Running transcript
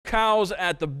cows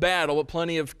at the battle, but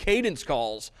plenty of cadence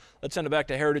calls. Let's send it back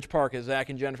to Heritage Park as Zach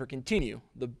and Jennifer continue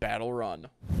the battle run.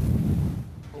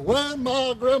 When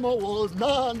my grandma was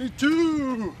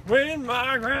 92. When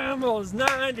my grandma was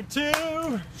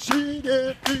 92. She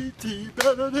did PT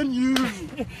better than you.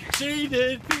 She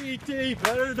did PT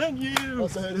better than you. I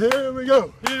said, here we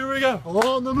go. Here we go.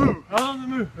 On the move. On the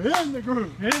move. In the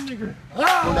groove. In the groove. Go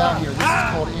down here. This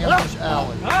is called Ambush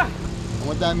Alley. And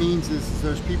what that means is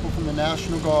there's people from the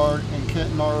National Guard and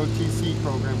Kenton ROTC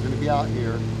program going to be out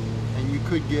here, and you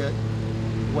could get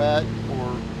wet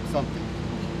or something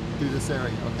through this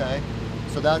area, okay?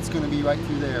 So that's going to be right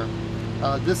through there.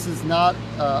 This is not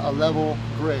a level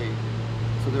grade,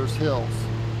 so there's hills,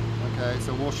 okay?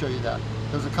 So we'll show you that.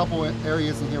 There's a couple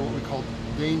areas in here what we call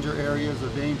danger areas or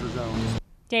danger zones.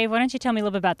 Dave, why don't you tell me a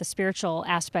little bit about the spiritual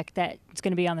aspect that's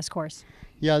going to be on this course?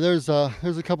 Yeah, there's a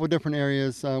couple of different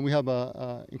areas. We have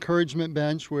a encouragement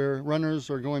bench where runners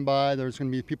are going by. There's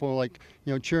going to be people like,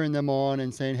 cheering them on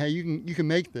and saying, hey, you can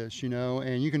make this,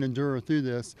 and you can endure through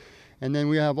this. And then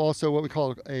we have also what we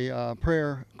call a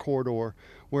prayer corridor,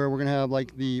 where we're going to have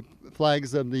like the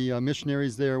flags of the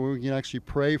missionaries there, where we can actually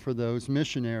pray for those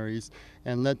missionaries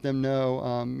and let them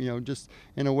know, just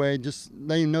in a way, just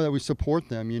letting them know that we support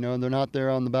them. They're not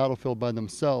there on the battlefield by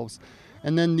themselves.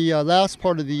 And then the last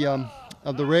part of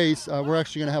the race, we're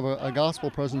actually going to have a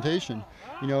gospel presentation.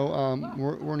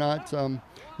 We're not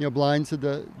blind to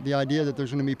the idea that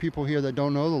there's going to be people here that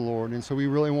don't know the Lord, and so we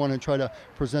really want to try to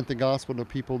present the gospel to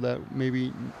people that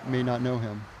may not know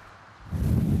Him.